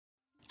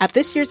At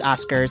this year's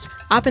Oscars,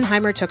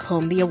 Oppenheimer took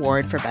home the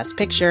award for Best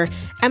Picture,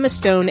 Emma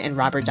Stone and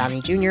Robert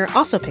Downey Jr.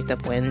 also picked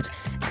up wins,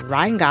 and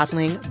Ryan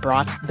Gosling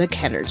brought the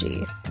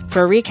Kenergy.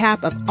 For a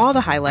recap of all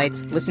the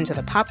highlights, listen to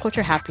the Pop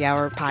Culture Happy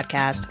Hour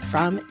podcast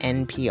from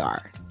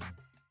NPR.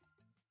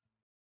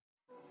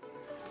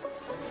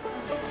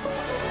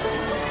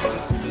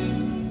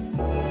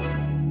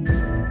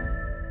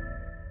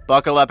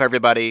 Buckle up,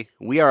 everybody.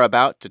 We are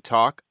about to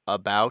talk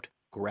about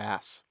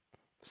grass.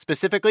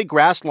 Specifically,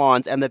 grass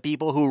lawns and the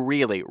people who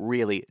really,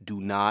 really do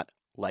not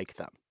like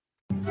them.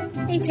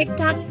 Hey,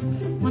 TikTok.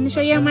 Want to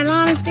show you how my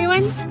lawn is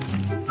doing?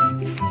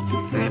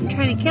 I'm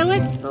trying to kill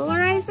it,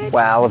 solarize it.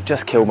 Well, I've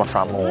just killed my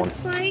front lawn.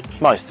 Looks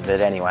like. Most of it,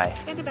 anyway.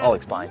 I'll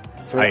explain.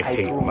 I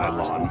hate my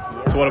lawn.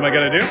 So what am I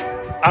going to do?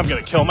 I'm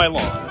going to kill my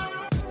lawn.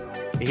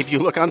 If you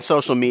look on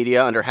social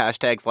media under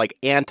hashtags like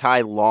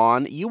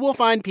anti-lawn, you will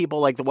find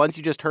people like the ones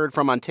you just heard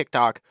from on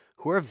TikTok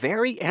who are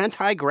very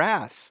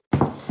anti-grass.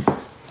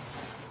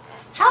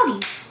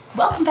 Howdy.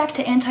 Welcome back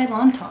to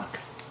Anti-Lawn Talk.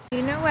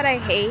 You know what I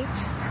hate?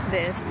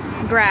 This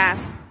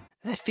grass.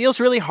 That feels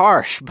really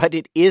harsh, but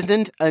it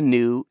isn't a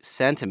new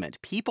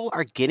sentiment. People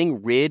are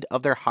getting rid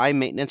of their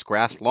high-maintenance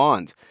grass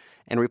lawns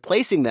and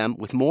replacing them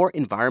with more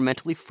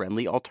environmentally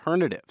friendly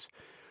alternatives.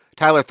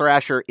 Tyler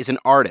Thrasher is an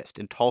artist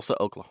in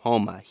Tulsa,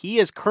 Oklahoma. He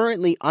is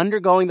currently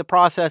undergoing the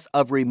process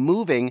of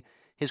removing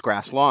his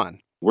grass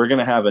lawn. We're going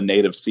to have a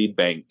native seed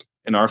bank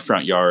in our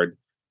front yard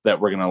that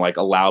we're going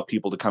to allow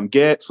people to come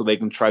get so they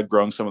can try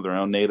growing some of their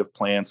own native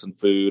plants and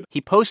food.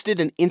 He posted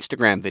an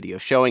Instagram video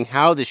showing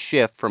how the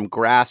shift from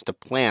grass to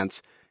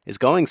plants is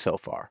going so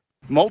far.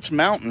 Mulch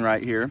mountain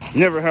right here.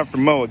 Never have to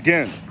mow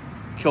again.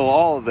 Kill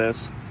all of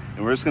this,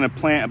 and we're just going to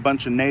plant a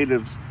bunch of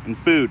natives and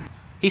food.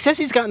 He says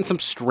he's gotten some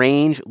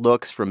strange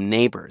looks from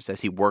neighbors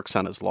as he works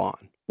on his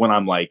lawn. When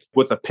I'm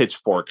with a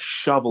pitchfork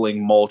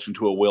shoveling mulch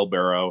into a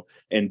wheelbarrow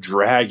and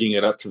dragging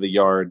it up to the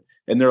yard,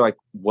 and they're like,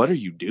 "What are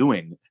you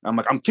doing?" I'm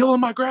like, "I'm killing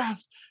my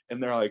grass."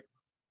 And they're like,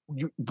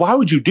 "Why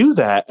would you do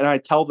that?" And I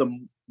tell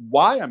them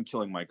why I'm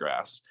killing my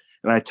grass.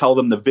 And I tell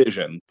them the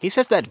vision. He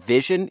says that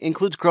vision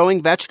includes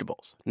growing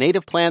vegetables,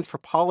 native plants for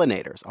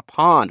pollinators, a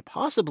pond,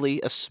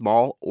 possibly a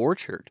small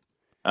orchard.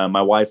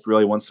 My wife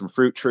really wants some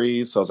fruit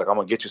trees, so I was like, "I'm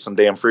going to get you some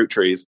damn fruit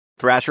trees."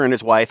 Thrasher and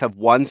his wife have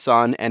one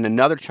son and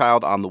another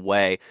child on the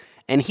way,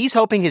 and he's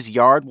hoping his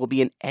yard will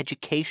be an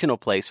educational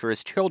place for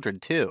his children,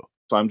 too.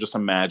 So I'm just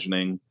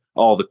imagining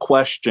all the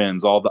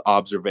questions, all the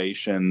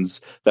observations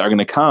that are going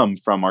to come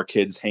from our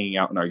kids hanging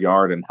out in our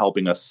yard and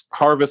helping us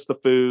harvest the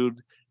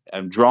food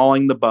and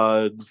drawing the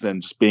bugs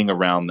and just being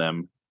around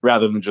them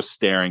rather than just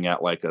staring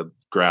at a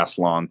grass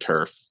lawn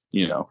turf,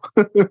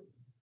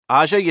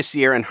 Aja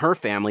Yassir and her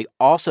family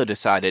also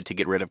decided to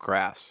get rid of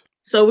grass.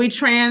 So we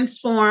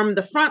transformed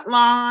the front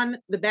lawn,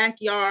 the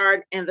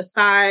backyard, and the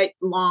side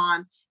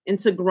lawn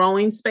into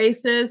growing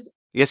spaces.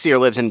 Yassir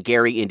lives in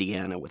Gary,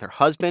 Indiana, with her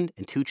husband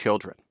and 2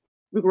 children.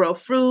 We grow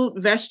fruit,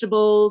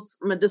 vegetables,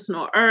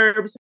 medicinal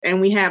herbs, and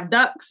we have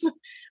ducks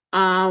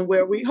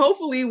where we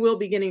hopefully will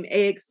be getting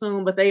eggs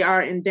soon, but they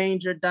are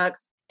endangered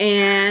ducks.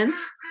 And,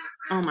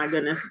 oh my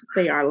goodness,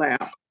 they are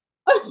loud.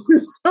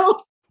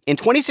 In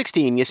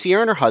 2016, Yassir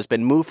and her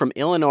husband moved from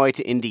Illinois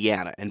to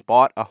Indiana and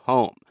bought a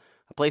home,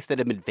 a place that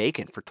had been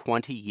vacant for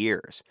 20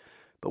 years.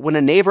 But when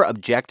a neighbor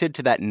objected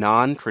to that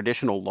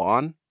non-traditional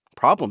lawn,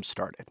 problems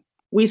started.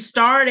 We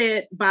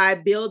started by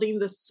building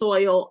the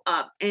soil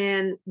up,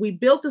 and we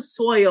built the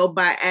soil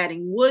by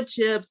adding wood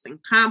chips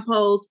and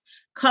compost,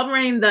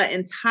 covering the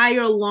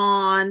entire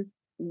lawn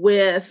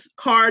with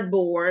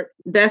cardboard.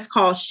 That's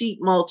called sheet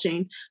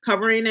mulching,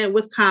 covering it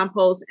with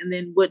compost and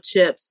then wood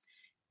chips.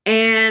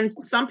 And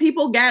some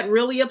people got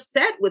really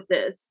upset with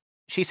this.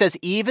 She says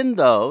even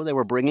though they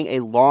were bringing a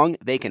long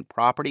vacant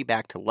property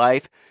back to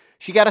life,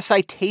 she got a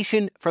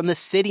citation from the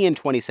city in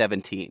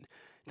 2017.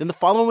 Then the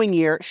following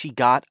year, she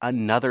got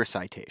another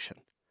citation.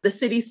 The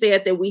city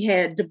said that we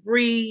had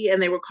debris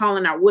and they were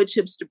calling our wood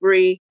chips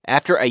debris.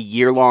 After a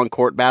year-long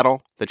court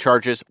battle, the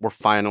charges were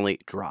finally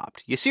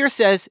dropped. Yassir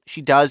says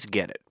she does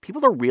get it.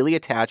 People are really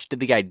attached to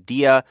the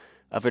idea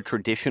of a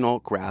traditional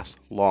grass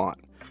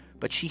lawn.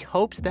 But she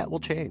hopes that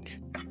will change.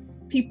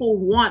 People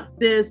want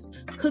this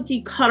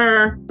cookie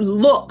cutter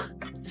look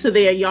to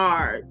their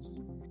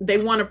yards. They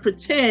want to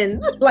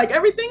pretend like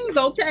everything's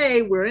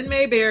okay. We're in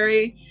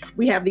Mayberry.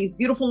 We have these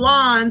beautiful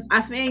lawns. I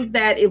think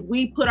that if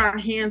we put our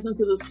hands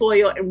into the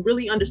soil and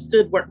really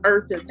understood what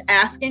Earth is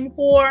asking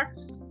for,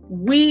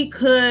 we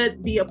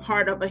could be a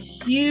part of a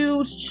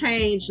huge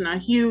change and a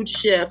huge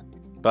shift.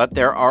 But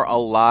there are a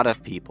lot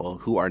of people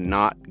who are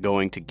not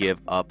going to give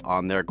up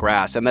on their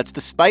grass. And that's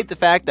despite the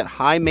fact that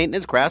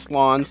high-maintenance grass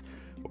lawns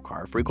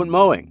require frequent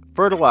mowing,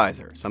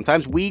 fertilizer,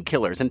 sometimes weed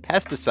killers and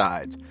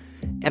pesticides.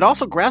 And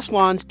also, grass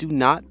lawns do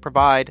not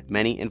provide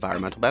many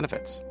environmental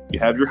benefits. You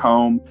have your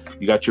home,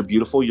 you got your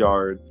beautiful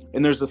yard,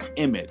 and there's this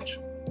image.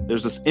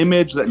 There's this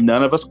image that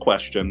none of us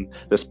question,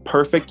 this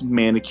perfect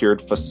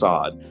manicured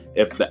facade.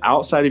 If the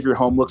outside of your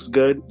home looks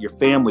good, your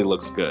family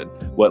looks good.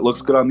 What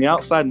looks good on the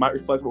outside might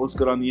reflect what looks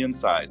good on the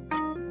inside.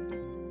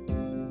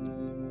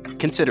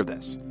 Consider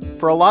this.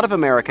 For a lot of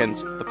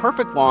Americans, the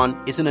perfect lawn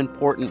is an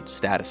important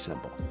status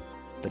symbol.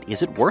 But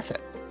is it worth it?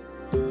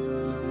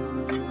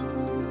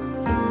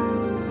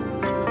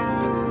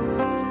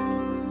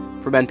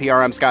 From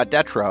NPR, I'm Scott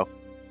Detrow.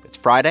 It's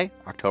Friday,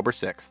 October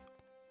 6th.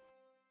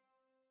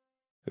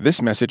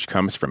 This message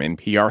comes from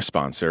NPR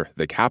sponsor,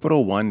 the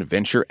Capital One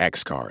Venture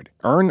X Card.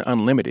 Earn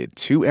unlimited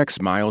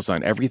 2x miles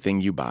on everything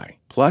you buy.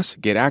 Plus,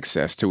 get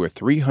access to a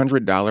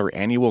 $300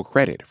 annual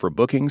credit for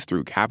bookings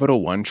through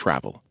Capital One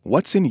Travel.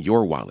 What's in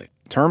your wallet?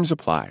 Terms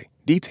apply.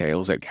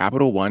 Details at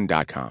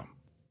CapitalOne.com.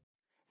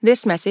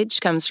 This message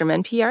comes from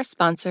NPR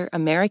sponsor,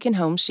 American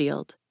Home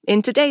Shield.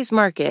 In today's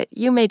market,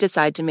 you may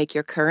decide to make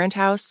your current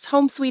house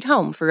home sweet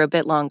home for a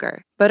bit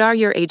longer. But are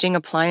your aging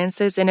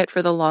appliances in it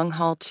for the long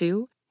haul,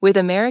 too? With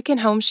American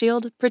Home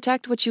Shield,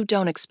 protect what you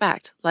don't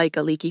expect, like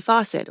a leaky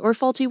faucet or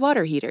faulty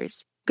water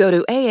heaters. Go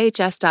to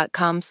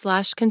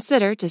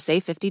ahs.com/consider to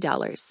save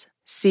 $50.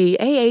 See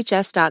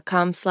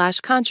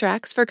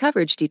ahs.com/contracts for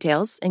coverage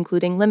details,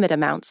 including limit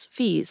amounts,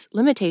 fees,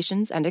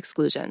 limitations, and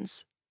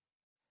exclusions.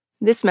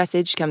 This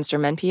message comes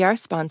from NPR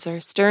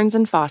sponsor, Stearns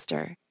 &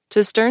 Foster.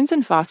 To Stearns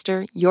 &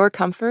 Foster, your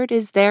comfort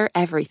is their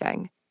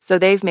everything. So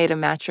they've made a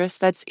mattress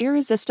that's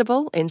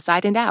irresistible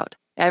inside and out.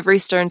 Every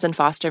Stearns &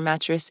 Foster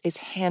mattress is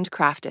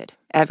handcrafted.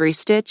 Every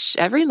stitch,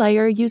 every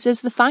layer uses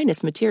the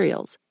finest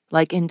materials,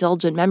 like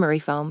indulgent memory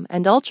foam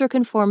and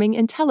ultra-conforming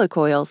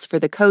IntelliCoils for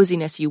the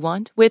coziness you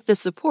want with the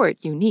support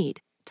you need.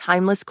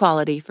 Timeless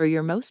quality for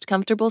your most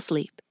comfortable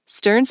sleep.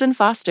 Stearns &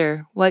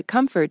 Foster, what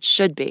comfort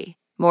should be.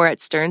 More at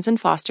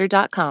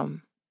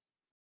stearnsandfoster.com.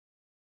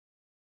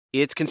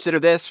 It's Consider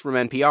This from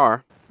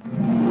NPR.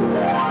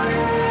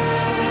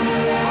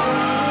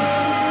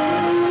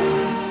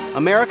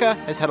 America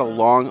has had a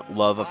long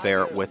love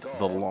affair with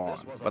the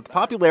lawn, but the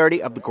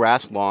popularity of the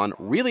grass lawn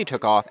really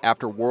took off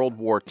after World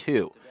War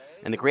II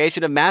and the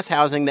creation of mass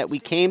housing that we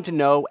came to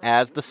know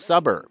as the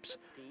suburbs.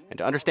 And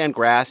to understand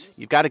grass,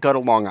 you've got to go to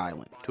Long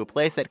Island, to a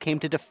place that came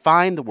to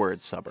define the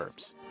word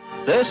suburbs.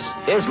 This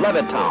is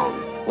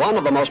Levittown, one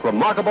of the most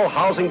remarkable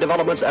housing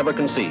developments ever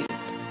conceived.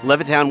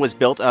 Levittown was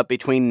built up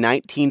between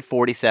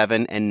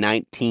 1947 and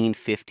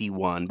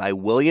 1951 by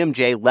William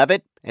J.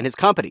 Levitt and his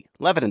company,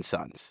 Levitt &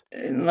 Sons.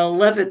 And the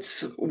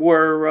Levitts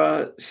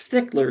were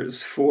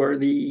sticklers for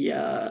the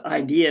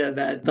idea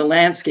that the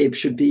landscape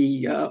should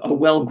be a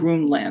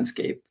well-groomed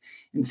landscape.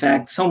 In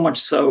fact, so much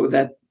so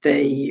that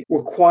they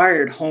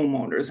required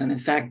homeowners, and in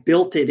fact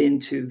built it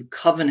into the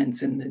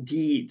covenants and the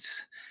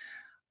deeds,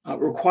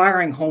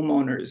 requiring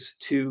homeowners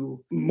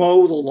to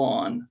mow the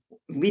lawn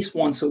at least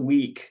once a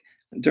week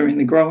during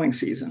the growing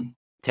season.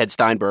 Ted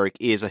Steinberg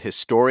is a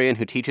historian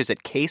who teaches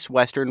at Case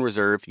Western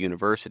Reserve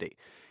University.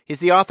 He's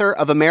the author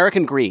of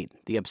American Green,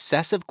 The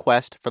Obsessive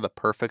Quest for the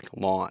Perfect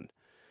Lawn.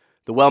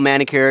 The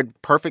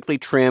well-manicured, perfectly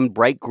trimmed,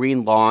 bright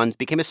green lawns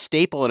became a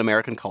staple in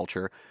American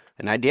culture,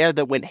 an idea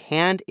that went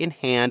hand in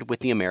hand with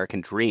the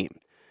American dream.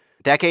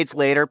 Decades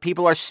later,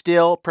 people are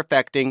still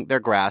perfecting their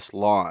grass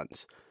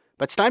lawns.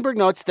 But Steinberg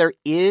notes there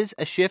is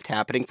a shift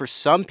happening for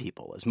some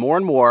people as more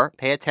and more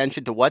pay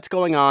attention to what's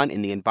going on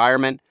in the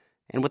environment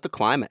and with the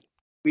climate.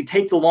 We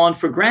take the lawn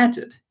for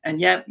granted. And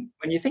yet,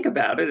 when you think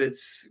about it,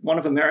 it's one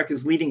of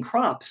America's leading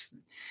crops.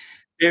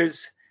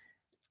 There's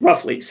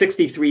roughly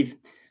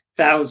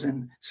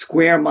 63,000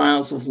 square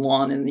miles of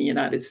lawn in the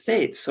United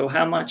States. So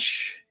how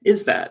much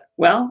is that?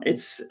 Well,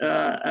 it's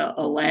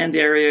a land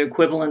area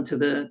equivalent to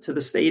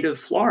the state of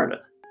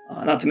Florida.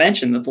 Not to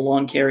mention that the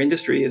lawn care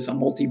industry is a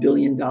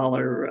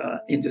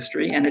multi-billion-dollar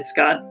industry, and it's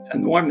got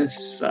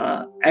enormous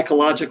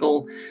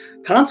ecological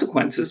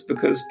consequences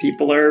because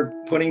people are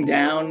putting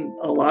down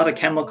a lot of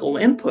chemical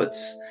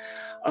inputs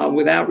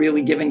without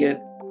really giving it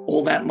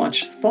all that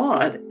much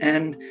thought.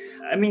 And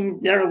I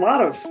mean, there are a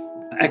lot of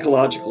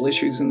ecological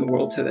issues in the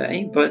world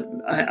today, but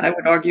I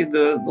would argue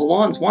the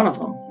lawn's one of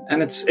them.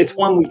 And it's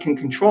one we can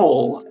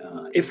control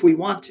if we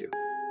want to.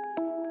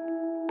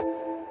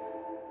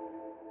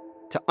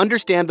 To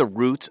understand the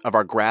roots of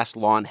our grass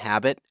lawn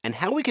habit and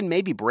how we can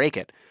maybe break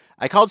it,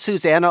 I called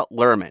Susanna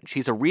Lerman.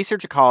 She's a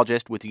research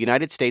ecologist with the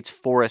United States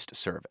Forest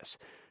Service.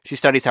 She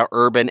studies how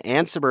urban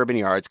and suburban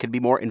yards can be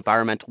more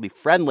environmentally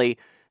friendly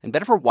and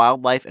better for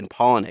wildlife and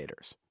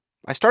pollinators.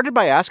 I started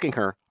by asking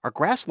her, are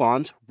grass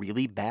lawns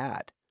really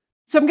bad?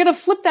 So I'm going to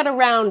flip that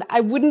around.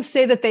 I wouldn't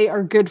say that they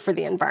are good for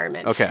the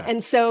environment. Okay.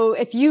 And so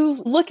if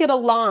you look at a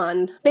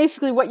lawn,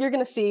 basically what you're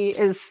going to see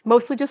is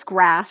mostly just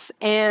grass,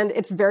 and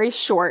it's very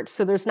short,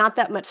 so there's not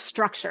that much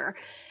structure.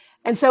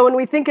 And so when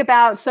we think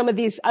about some of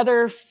these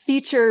other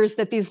features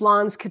that these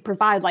lawns could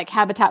provide, like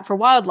habitat for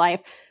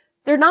wildlife,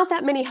 there are not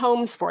that many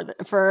homes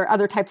for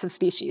other types of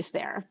species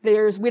there.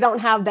 We don't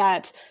have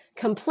that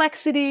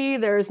complexity.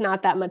 There's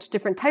not that much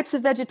different types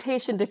of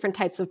vegetation, different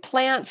types of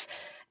plants.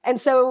 And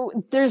so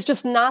there's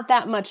just not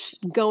that much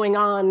going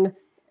on,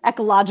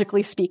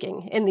 ecologically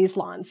speaking, in these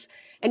lawns.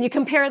 And you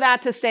compare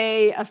that to,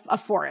 say, a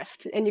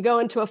forest. And you go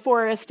into a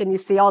forest and you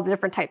see all the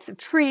different types of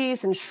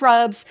trees and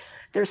shrubs.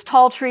 There's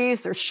tall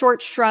trees, there's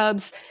short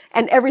shrubs,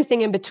 and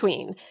everything in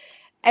between.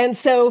 And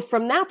so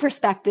from that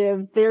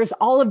perspective, there's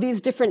all of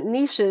these different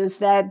niches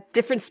that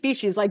different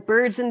species like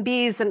birds and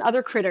bees and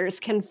other critters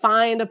can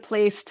find a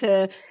place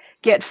to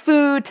get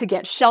food, to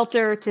get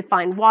shelter, to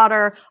find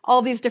water,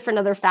 all these different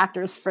other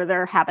factors for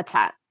their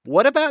habitat.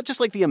 What about just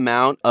like the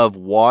amount of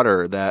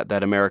water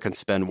that Americans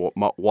spend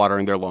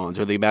watering their lawns,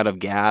 or the amount of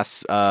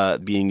gas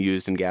being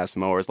used in gas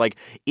mowers? Like,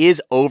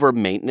 is over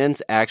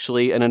maintenance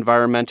actually an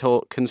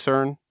environmental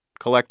concern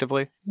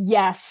collectively?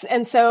 Yes.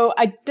 And so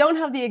I don't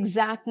have the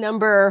exact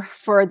number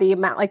for the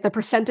amount, like the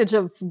percentage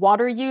of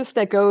water use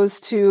that goes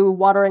to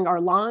watering our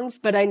lawns,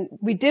 but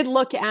we did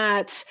look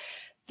at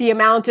the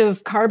amount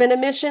of carbon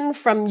emission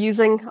from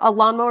using a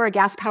lawnmower, a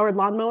gas-powered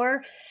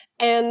lawnmower.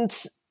 And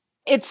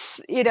it's,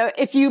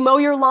 if you mow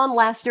your lawn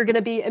less, you're going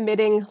to be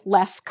emitting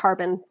less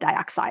carbon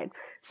dioxide.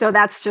 So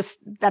that's just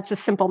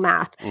simple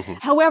math. Mm-hmm.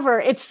 However,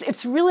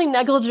 it's really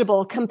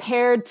negligible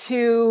compared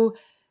to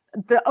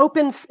the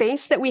open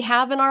space that we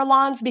have in our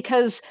lawns,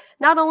 because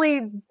not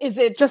only is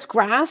it just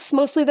grass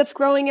mostly that's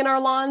growing in our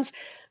lawns,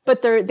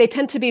 but they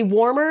tend to be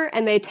warmer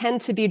and they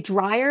tend to be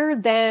drier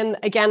than,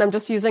 again, I'm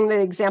just using the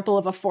example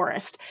of a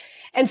forest.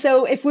 And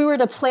so if we were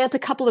to plant a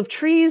couple of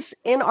trees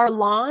in our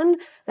lawn,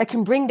 that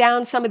can bring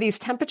down some of these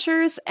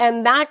temperatures,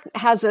 and that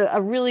has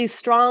a really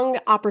strong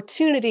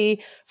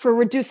opportunity for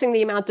reducing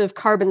the amount of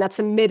carbon that's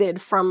emitted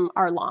from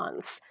our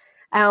lawns.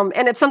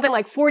 And it's something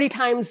like 40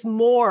 times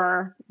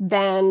more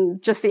than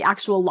just the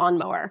actual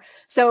lawnmower.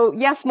 So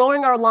yes,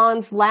 mowing our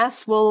lawns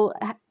less will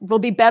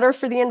be better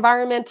for the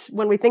environment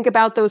when we think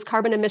about those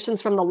carbon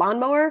emissions from the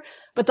lawnmower.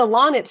 But the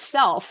lawn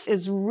itself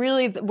is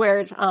really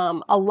where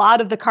a lot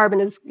of the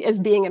carbon is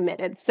being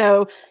emitted.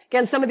 So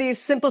again, some of these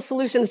simple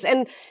solutions,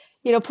 and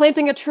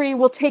planting a tree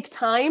will take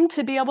time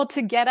to be able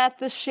to get at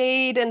the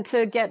shade and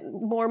to get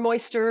more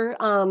moisture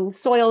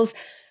soils.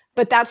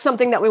 But that's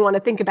something that we want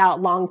to think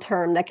about long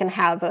term that can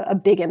have a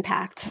big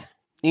impact.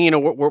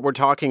 We're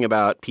talking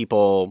about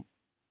people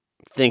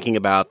thinking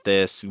about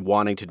this,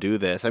 wanting to do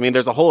this. I mean,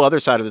 there's a whole other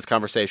side of this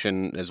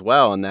conversation as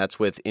well, and that's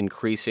with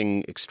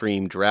increasing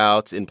extreme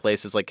droughts in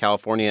places like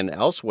California and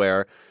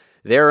elsewhere.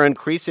 There are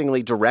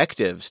increasingly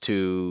directives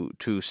to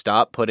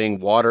stop putting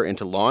water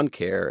into lawn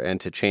care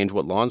and to change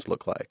what lawns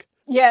look like.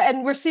 Yeah,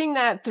 and we're seeing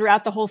that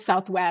throughout the whole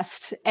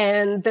Southwest.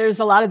 And there's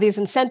a lot of these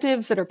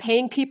incentives that are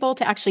paying people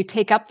to actually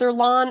take up their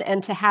lawn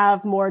and to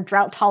have more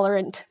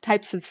drought-tolerant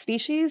types of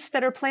species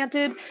that are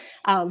planted.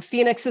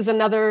 Phoenix is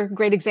another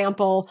great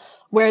example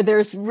where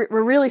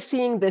we're really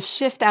seeing this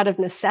shift out of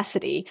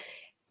necessity.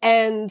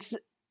 And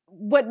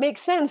what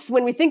makes sense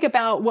when we think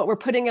about what we're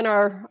putting in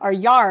our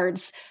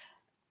yards,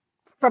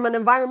 from an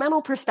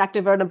environmental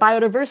perspective or a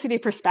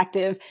biodiversity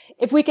perspective,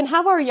 if we can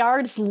have our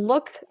yards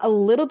look a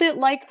little bit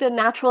like the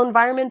natural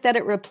environment that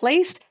it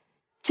replaced,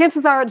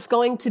 chances are it's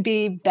going to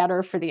be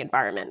better for the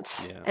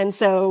environment. Yeah. And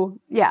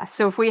so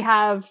if we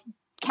have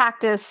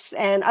cactus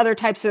and other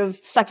types of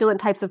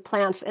succulent types of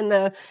plants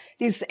in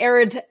these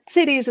arid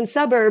cities and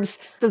suburbs,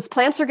 those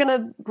plants are going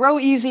to grow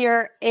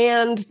easier,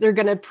 and they're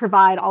going to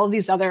provide all of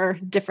these other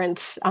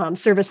different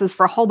services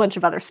for a whole bunch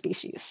of other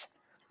species.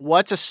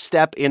 What's a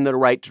step in the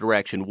right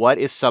direction? What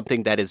is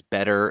something that is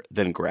better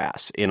than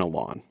grass in a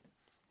lawn?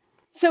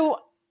 So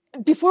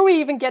before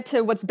we even get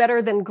to what's better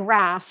than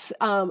grass,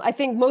 I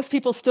think most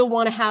people still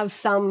want to have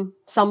some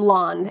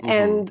lawn, mm-hmm.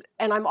 and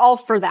I'm all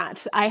for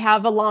that. I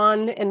have a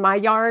lawn in my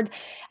yard,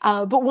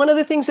 but one of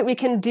the things that we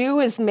can do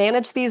is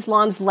manage these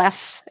lawns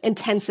less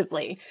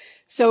intensively.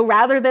 So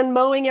rather than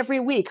mowing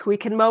every week, we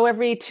can mow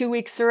every 2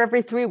 weeks or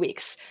every 3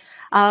 weeks.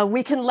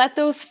 We can let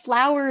those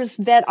flowers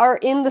that are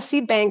in the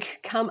seed bank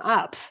come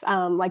up,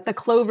 like the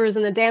clovers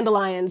and the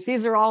dandelions.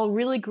 These are all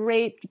really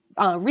great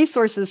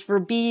resources for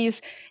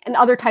bees and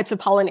other types of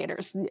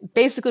pollinators.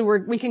 Basically,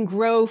 we can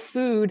grow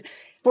food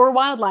for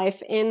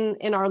wildlife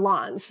in our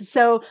lawns.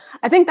 So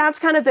I think that's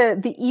kind of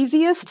the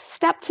easiest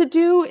step to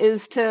do,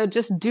 is to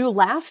just do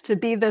less, to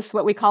be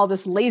what we call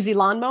this lazy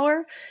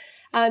lawnmower.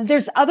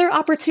 There's other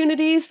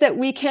opportunities that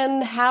we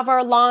can have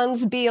our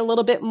lawns be a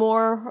little bit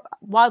more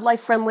wildlife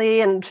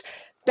friendly and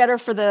better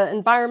for the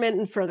environment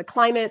and for the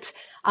climate.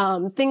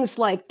 Things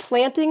like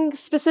planting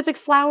specific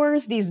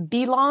flowers. These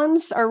bee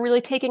lawns are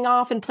really taking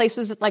off in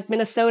places like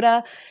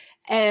Minnesota.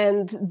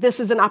 And this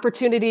is an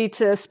opportunity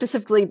to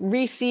specifically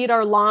reseed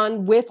our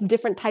lawn with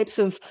different types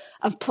of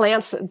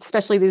plants,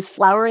 especially these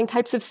flowering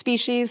types of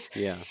species.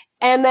 Yeah.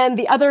 And then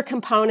the other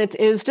component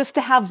is just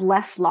to have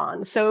less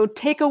lawn. So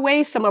take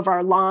away some of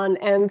our lawn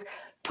and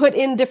put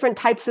in different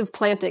types of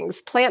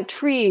plantings, plant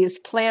trees,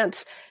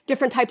 plant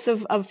different types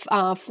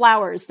of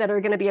flowers that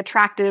are going to be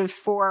attractive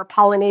for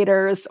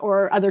pollinators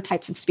or other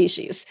types of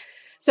species.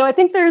 So I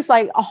think there's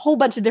like a whole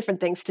bunch of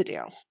different things to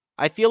do.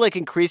 I feel like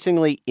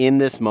increasingly in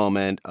this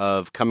moment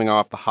of coming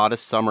off the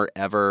hottest summer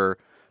ever,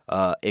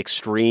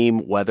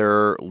 extreme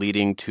weather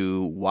leading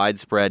to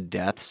widespread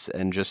deaths,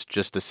 and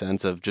just a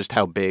sense of just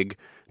how big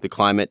the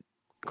climate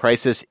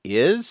crisis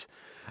is,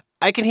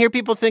 I can hear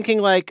people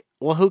thinking like,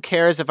 well, who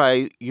cares if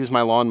I use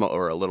my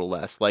lawnmower a little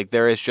less? Like,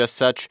 there is just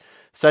such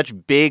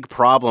big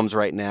problems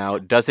right now.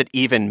 Does it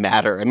even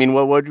matter? I mean,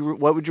 what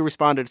would you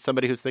respond to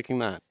somebody who's thinking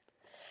that?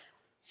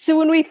 So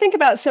when we think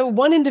about,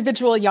 one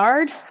individual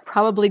yard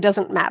probably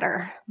doesn't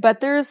matter,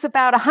 but there's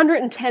about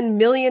 110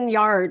 million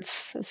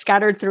yards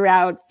scattered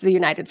throughout the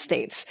United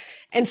States.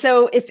 And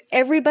so if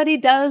everybody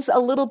does a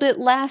little bit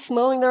less,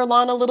 mowing their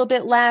lawn a little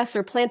bit less,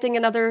 or planting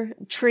another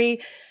tree,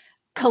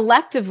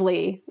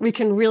 collectively, we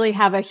can really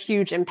have a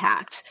huge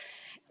impact.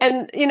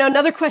 And,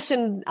 another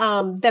question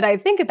that I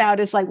think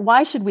about is like,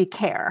 why should we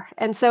care?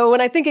 And so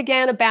when I think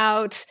again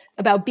about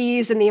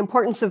bees and the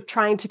importance of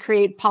trying to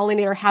create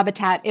pollinator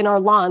habitat in our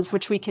lawns,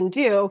 which we can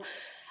do,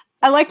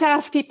 I like to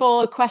ask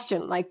people a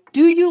question like,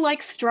 do you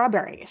like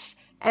strawberries?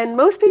 And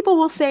most people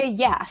will say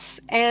yes.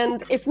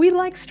 And if we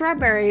like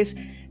strawberries,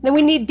 then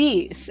we need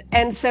bees.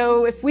 And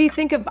so if we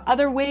think of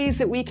other ways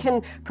that we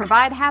can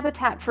provide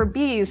habitat for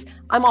bees,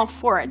 I'm all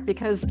for it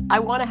because I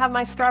want to have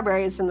my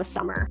strawberries in the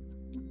summer.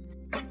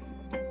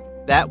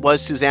 That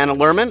was Susanna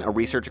Lerman, a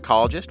research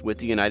ecologist with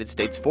the United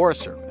States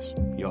Forest Service.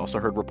 You also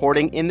heard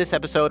reporting in this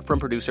episode from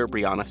producer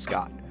Brianna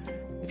Scott.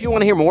 If you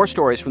want to hear more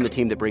stories from the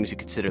team that brings you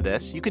Consider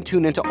This, you can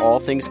tune into All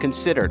Things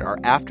Considered, our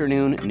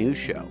afternoon news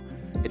show.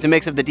 It's a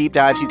mix of the deep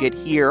dives you get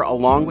here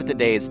along with the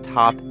day's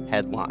top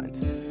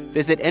headlines.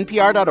 Visit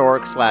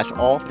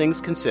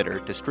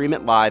npr.org/allthingsconsidered to stream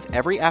it live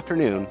every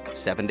afternoon,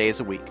 7 days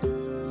a week.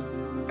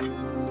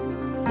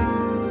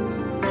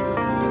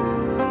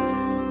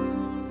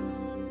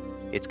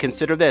 It's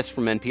Consider This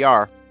from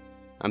NPR.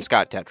 I'm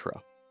Scott Detrow.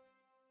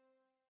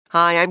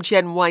 Hi, I'm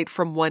Jen White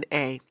from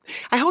 1A.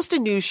 I host a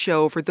news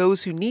show for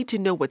those who need to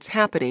know what's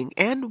happening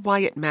and why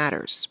it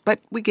matters. But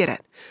we get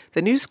it.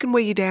 The news can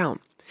weigh you down.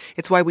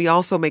 It's why we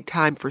also make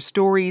time for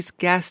stories,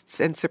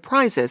 guests, and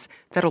surprises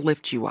that'll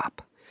lift you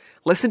up.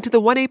 Listen to the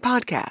 1A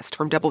podcast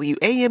from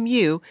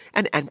WAMU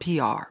and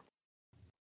NPR.